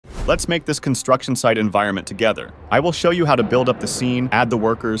Let's make this construction site environment together. I will show you how to build up the scene, add the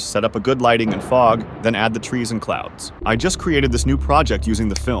workers, set up a good lighting and fog, then add the trees and clouds. I just created this new project using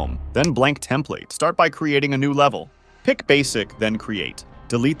the film, then blank template. Start by creating a new level. Pick basic, then create.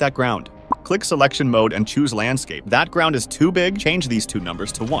 Delete that ground. Click selection mode and choose landscape. That ground is too big, change these two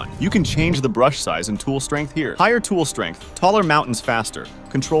numbers to 1. You can change the brush size and tool strength here. Higher tool strength, taller mountains faster.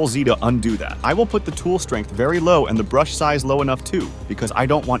 Control Z to undo that. I will put the tool strength very low and the brush size low enough too, because I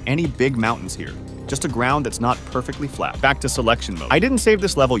don't want any big mountains here. Just a ground that's not perfectly flat. Back to selection mode. I didn't save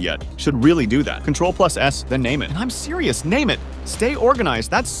this level yet. Should really do that. Control plus S, then name it. And I'm serious, name it. Stay organized.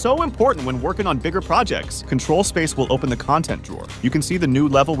 That's so important when working on bigger projects. Control space will open the content drawer. You can see the new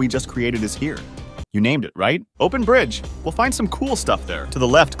level we just created is here. You named it, right? Open bridge. We'll find some cool stuff there. To the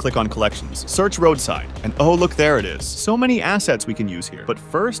left, click on collections. Search roadside. And oh, look, there it is. So many assets we can use here. But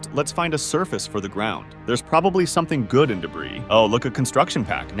first, let's find a surface for the ground. There's probably something good in debris. Oh, look, a construction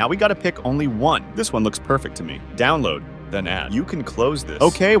pack. Now we gotta pick only one. This one looks perfect to me. Download. Then add. You can close this.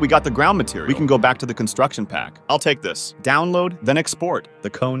 Okay, we got the ground material. We can go back to the construction pack. I'll take this. Download, then export. The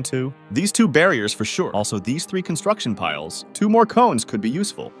cone too. These 2 barriers for sure. Also, these 3 construction piles. 2 more cones could be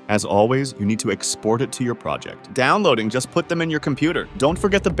useful. As always, you need to export it to your project. Downloading, just put them in your computer. Don't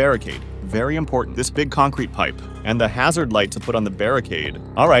forget the barricade. Very important. This big concrete pipe. And the hazard light to put on the barricade.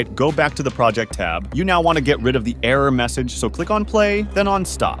 Alright, go back to the project tab. You now want to get rid of the error message, so click on play, then on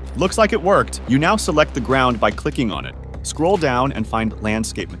stop. Looks like it worked. You now select the ground by clicking on it. Scroll down and find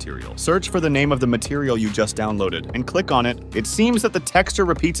landscape material. Search for the name of the material you just downloaded and click on it. It seems that the texture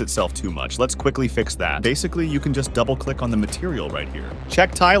repeats itself too much. Let's quickly fix that. Basically, you can just double click on the material right here.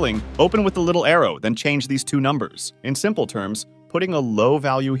 Check tiling, open with the little arrow, then change these 2 numbers. In simple terms, putting a low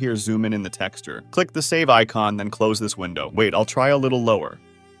value here, zoom in the texture. Click the save icon, then close this window. Wait, I'll try a little lower.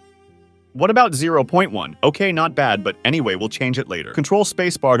 What about 0.1? Okay, not bad, but anyway, we'll change it later. Control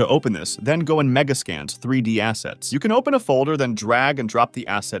spacebar to open this, then go in Megascans 3D Assets. You can open a folder, then drag and drop the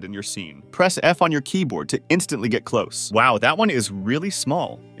asset in your scene. Press F on your keyboard to instantly get close. Wow, that one is really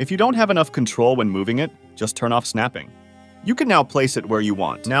small. If you don't have enough control when moving it, just turn off snapping. You can now place it where you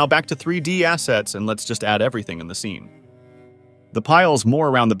want. Now back to 3D Assets, and let's just add everything in the scene. The piles more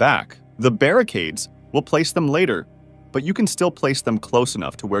around the back. The barricades, we'll place them later, but you can still place them close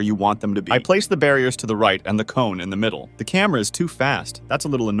enough to where you want them to be. I placed the barriers to the right and the cone in the middle. The camera is too fast. That's a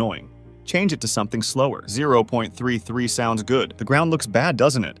little annoying. Change it to something slower. 0.33 sounds good. The ground looks bad,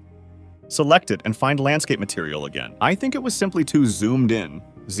 doesn't it? Select it and find landscape material again. I think it was simply too zoomed in.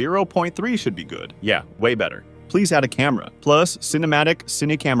 0.3 should be good. Yeah, way better. Please add a camera. Plus, cinematic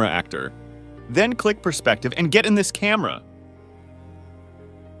cine camera actor. Then click perspective and get in this camera.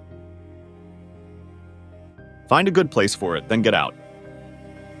 Find a good place for it, then get out.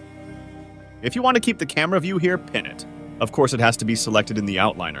 If you want to keep the camera view here, pin it. Of course, it has to be selected in the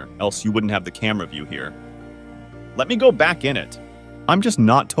outliner, else you wouldn't have the camera view here. Let me go back in it. I'm just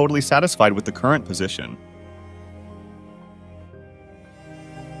not totally satisfied with the current position.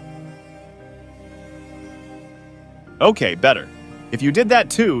 Okay, better. If you did that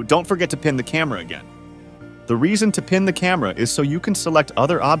too, don't forget to pin the camera again. The reason to pin the camera is so you can select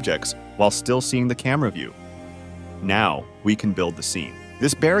other objects while still seeing the camera view. Now, we can build the scene.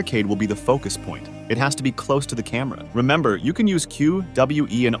 This barricade will be the focus point. It has to be close to the camera. Remember, you can use Q, W,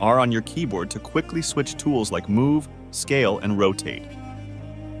 E, and R on your keyboard to quickly switch tools like move, scale, and rotate.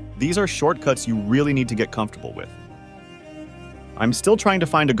 These are shortcuts you really need to get comfortable with. I'm still trying to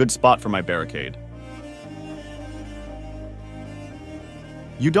find a good spot for my barricade.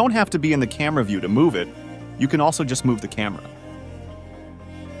 You don't have to be in the camera view to move it. You can also just move the camera.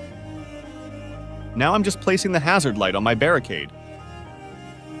 Now I'm just placing the hazard light on my barricade.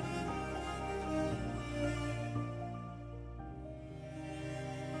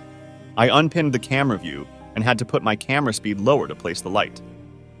 I unpinned the camera view and had to put my camera speed lower to place the light.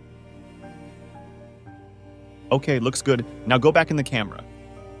 Okay, looks good. Now go back in the camera.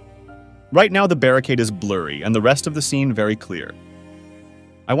 Right now the barricade is blurry and the rest of the scene very clear.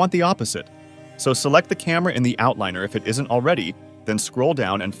 I want the opposite. So select the camera in the outliner if it isn't already, then scroll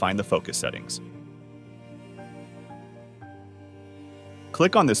down and find the focus settings.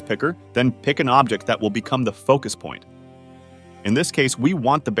 Click on this picker, then pick an object that will become the focus point. In this case, we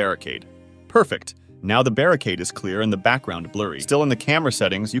want the barricade. Perfect. Now the barricade is clear and the background blurry. Still in the camera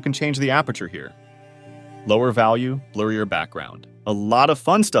settings, you can change the aperture here. Lower value, blurrier background. A lot of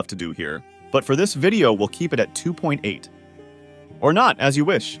fun stuff to do here, but for this video, we'll keep it at 2.8. Or not, as you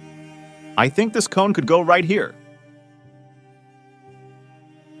wish. I think this cone could go right here.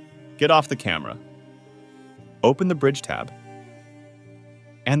 Get off the camera. Open the bridge tab.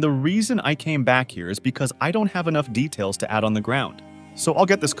 And the reason I came back here is because I don't have enough details to add on the ground. So I'll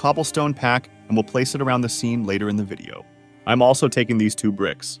get this cobblestone pack and we'll place it around the scene later in the video. I'm also taking these 2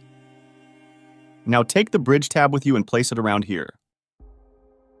 bricks. Now take the bridge tab with you and place it around here.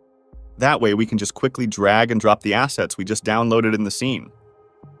 That way we can just quickly drag and drop the assets we just downloaded in the scene.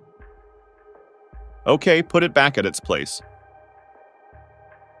 Okay, put it back at its place.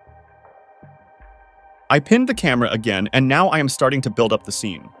 I pinned the camera again, and now I am starting to build up the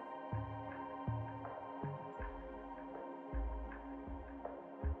scene.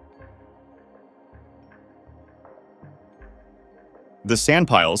 The sand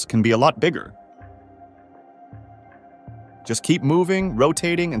piles can be a lot bigger. Just keep moving,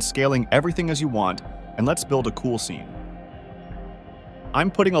 rotating, and scaling everything as you want, and let's build a cool scene. I'm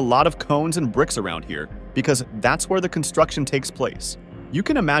putting a lot of cones and bricks around here because that's where the construction takes place. You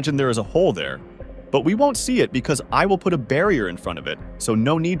can imagine there is a hole there, but we won't see it because I will put a barrier in front of it, so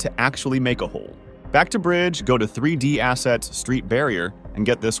no need to actually make a hole. Back to bridge, go to 3D Assets, Street Barrier, and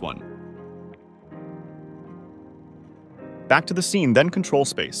get this one. Back to the scene, then Control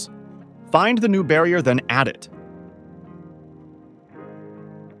Space. Find the new barrier, then add it.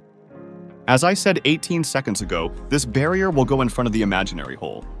 As I said 18 seconds ago, this barrier will go in front of the imaginary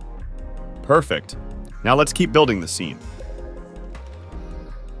hole. Perfect. Now let's keep building the scene.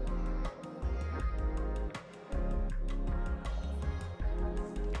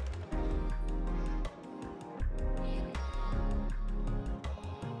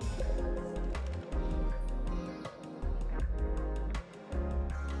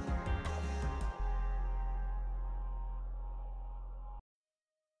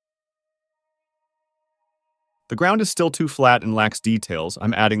 The ground is still too flat and lacks details.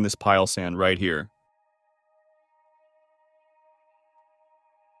 I'm adding this pile sand right here.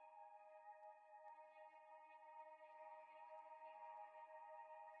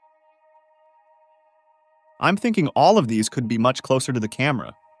 I'm thinking all of these could be much closer to the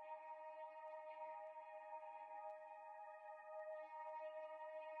camera.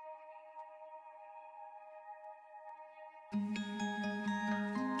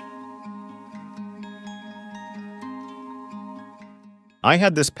 I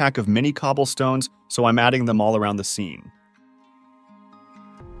had this pack of mini cobblestones, so I'm adding them all around the scene.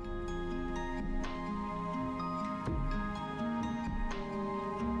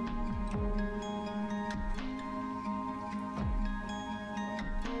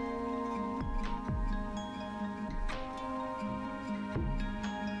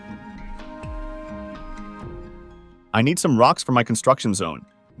 I need some rocks for my construction zone.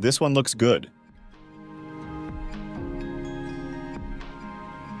 This one looks good.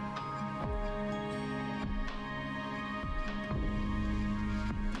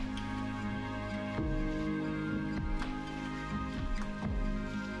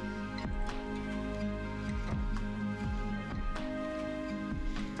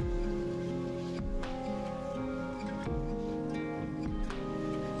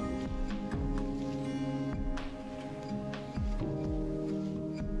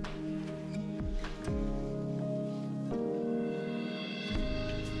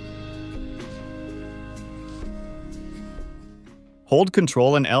 Hold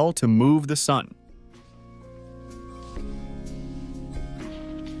Ctrl and L to move the sun.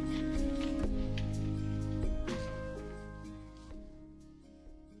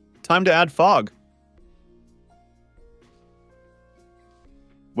 Time to add fog.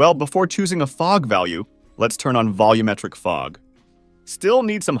 Well, before choosing a fog value, let's turn on volumetric fog. Still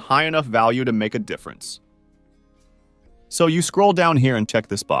need some high enough value to make a difference. So you scroll down here and check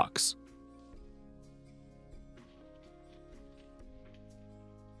this box.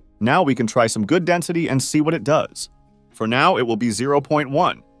 Now we can try some good density and see what it does. For now, it will be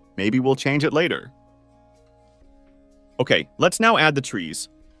 0.1. Maybe we'll change it later. Okay, let's now add the trees.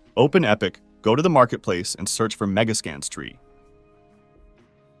 Open Epic, go to the marketplace, and search for Megascans tree.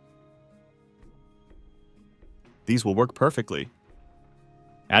 These will work perfectly.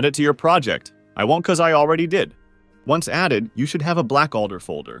 Add it to your project. I won't because I already did. Once added, you should have a black alder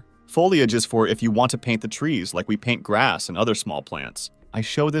folder. Foliage is for if you want to paint the trees like we paint grass and other small plants. I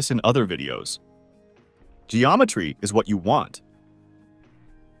show this in other videos. Geometry is what you want.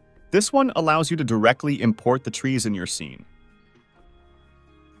 This one allows you to directly import the trees in your scene.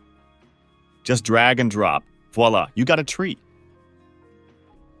 Just drag and drop. Voila, you got a tree.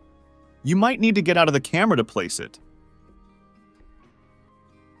 You might need to get out of the camera to place it.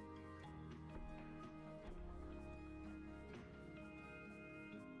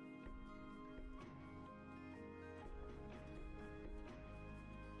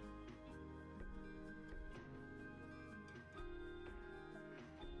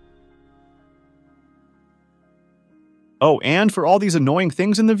 Oh, and for all these annoying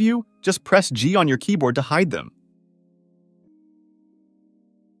things in the view, just press G on your keyboard to hide them.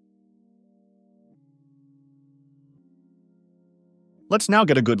 Let's now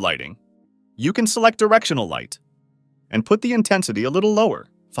get a good lighting. You can select directional light and put the intensity a little lower.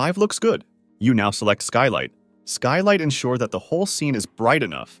 5 looks good. You now select skylight. Skylight ensure that the whole scene is bright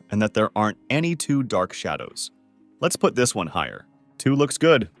enough and that there aren't any too dark shadows. Let's put this one higher. 2 looks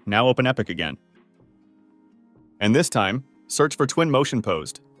good. Now open Epic again. And this time, search for Twin Motion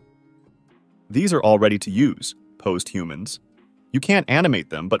Posed. These are all ready to use, posed humans. You can't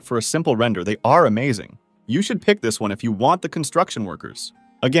animate them, but for a simple render, they are amazing. You should pick this one if you want the construction workers.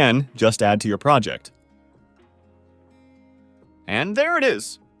 Again, just add to your project. And there it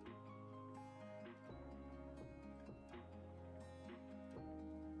is!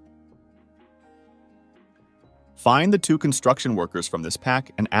 Find the 2 construction workers from this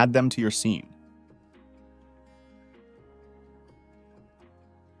pack and add them to your scene.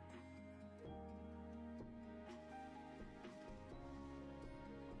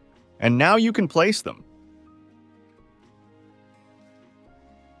 And now you can place them.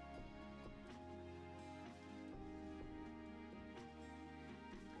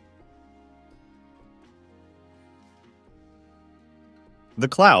 The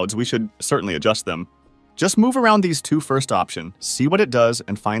clouds, we should certainly adjust them. Just move around these 2 first options, see what it does,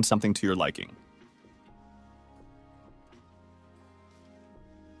 and find something to your liking.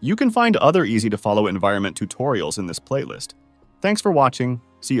 You can find other easy-to-follow environment tutorials in this playlist. Thanks for watching.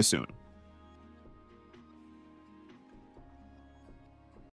 See you soon.